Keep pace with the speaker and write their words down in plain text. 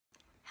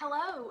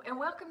Hello and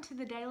welcome to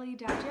the Daily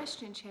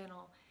Digestion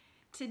channel.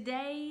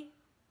 Today,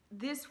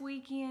 this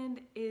weekend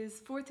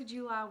is 4th of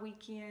July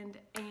weekend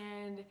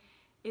and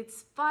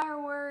it's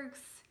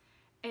fireworks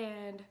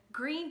and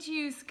green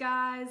juice,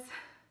 guys.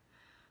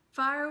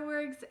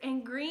 Fireworks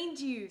and green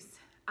juice.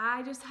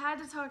 I just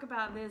had to talk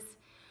about this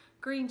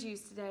green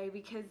juice today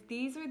because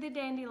these are the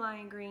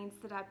dandelion greens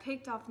that I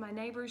picked off my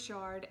neighbor's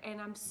yard, and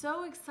I'm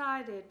so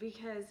excited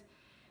because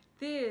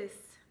this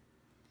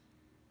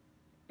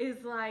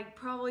is like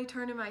probably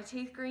turning my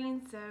teeth green,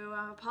 so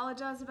I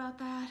apologize about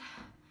that.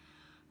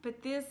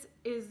 But this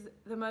is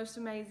the most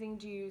amazing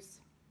juice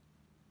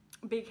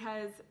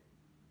because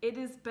it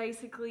is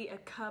basically a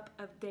cup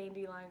of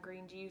dandelion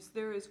green juice.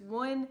 There is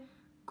one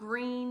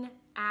green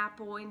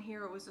apple in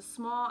here. It was a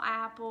small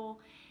apple,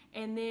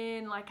 and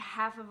then like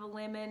half of a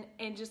lemon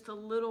and just a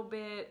little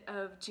bit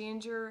of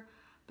ginger.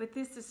 But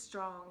this is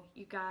strong,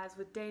 you guys,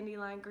 with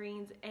dandelion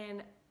greens,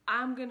 and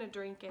I'm gonna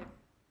drink it.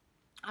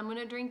 I'm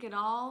gonna drink it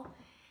all.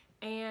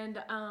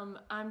 And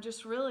I'm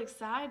just real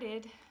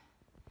excited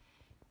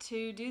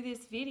to do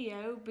this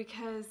video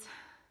because,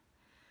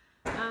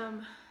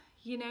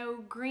 you know,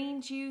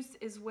 green juice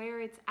is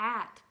where it's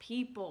at,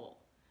 people.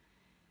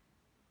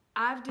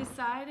 I've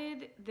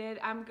decided that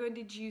I'm going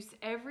to juice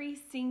every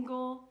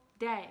single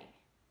day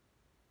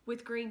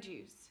with green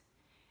juice.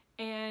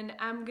 And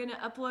I'm going to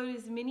upload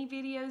as many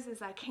videos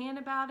as I can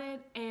about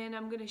it. And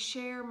I'm going to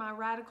share my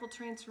radical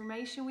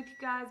transformation with you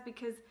guys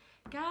because,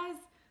 guys,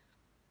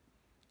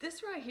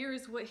 this right here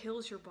is what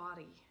heals your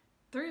body.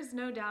 There is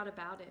no doubt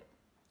about it.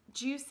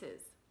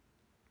 Juices.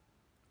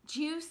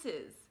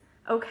 Juices,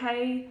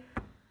 okay?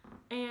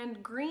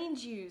 And green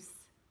juice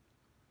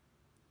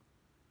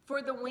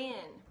for the win,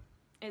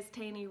 as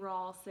Tanny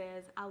Raw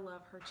says. I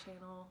love her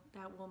channel.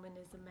 That woman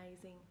is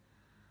amazing.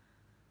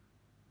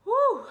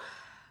 Whew.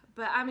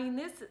 But I mean,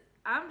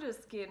 I'm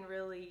just getting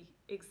really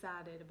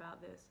excited about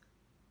this.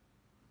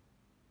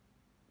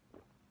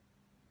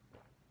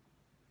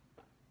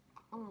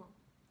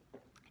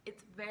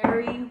 It's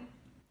very,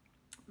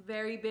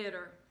 very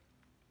bitter.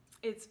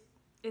 It's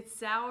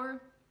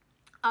sour.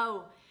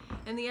 Oh,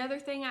 and the other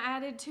thing I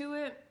added to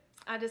it,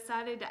 I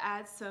decided to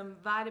add some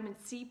vitamin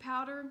C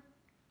powder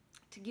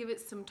to give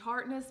it some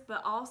tartness,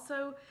 but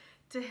also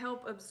to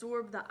help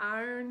absorb the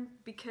iron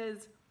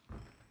because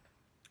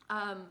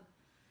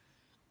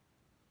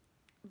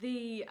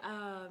the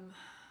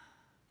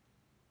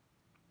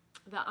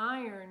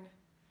iron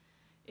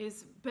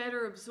is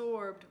better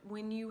absorbed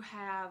when you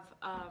have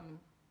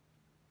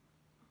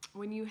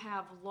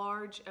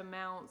large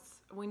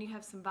amounts, when you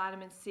have some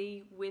vitamin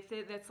C with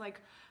it. That's like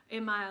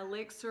in my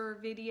elixir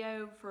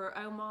video for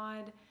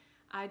OMOD,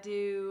 I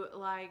do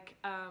like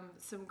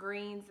some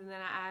greens and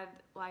then I add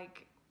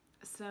like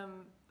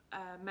some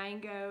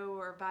mango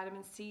or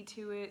vitamin C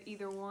to it,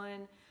 either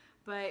one.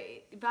 But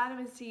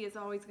vitamin C is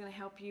always going to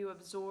help you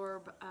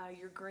absorb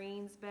your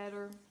greens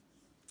better.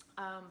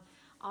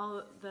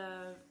 All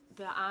the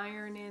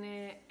iron in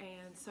it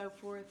and so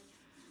forth.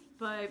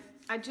 But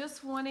I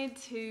just wanted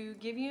to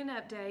give you an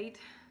update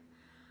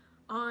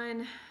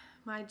on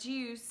my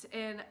juice,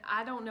 and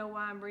I don't know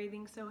why I'm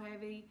breathing so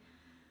heavy.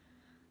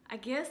 I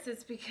guess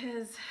it's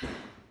because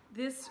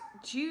this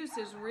juice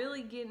is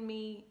really getting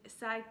me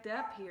psyched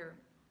up here.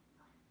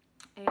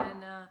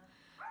 And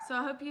so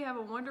I hope you have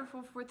a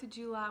wonderful 4th of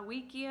July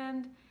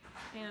weekend,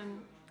 and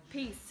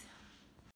peace.